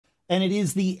and it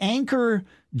is the Anker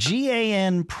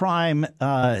GanPrime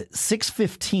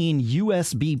 615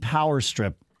 USB power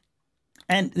strip.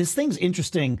 And this thing's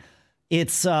interesting.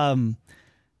 It's got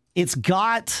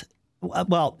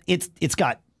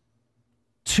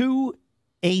two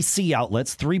AC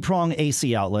outlets, 3-prong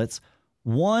AC outlets,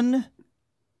 one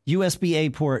USB-A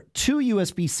port, two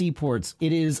USB-C ports.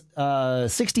 It is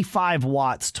 65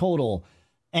 watts total.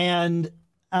 And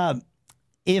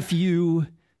if you're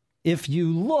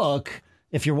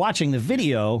watching the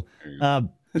video,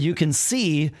 you can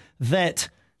see that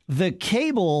the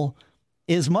cable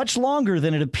is much longer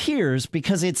than it appears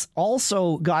because it's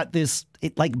also got this,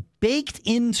 like baked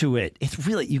into it. It's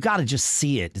really, you got to just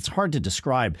see it. It's hard to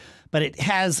describe, but it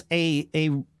has a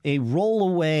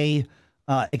rollaway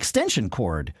extension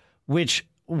cord, which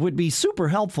would be super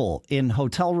helpful in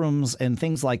hotel rooms and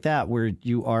things like that, where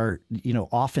you are,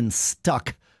 often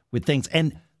stuck with things.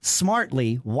 And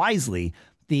smartly, wisely,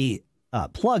 the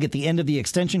plug at the end of the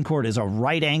extension cord is a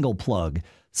right angle plug.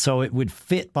 So it would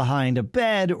fit behind a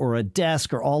bed or a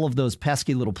desk or all of those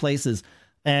pesky little places.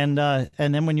 And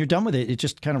then when you're done with it, it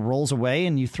just kind of rolls away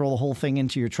and you throw the whole thing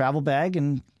into your travel bag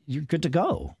and you're good to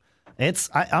go.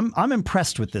 I'm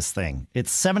impressed with this thing.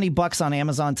 It's $70 on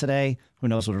Amazon today. Who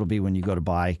knows what it'll be when you go to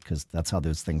buy, because that's how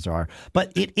those things are.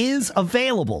 But it is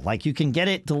available. Like, you can get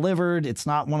it delivered. It's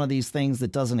not one of these things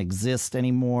that doesn't exist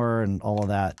anymore and all of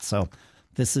that. So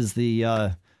this is the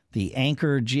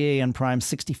Anker GanPrime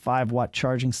 65-watt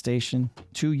charging station,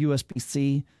 2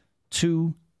 USB-C,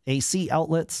 2 AC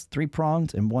outlets,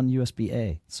 3-pronged, and 1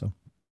 USB-A. So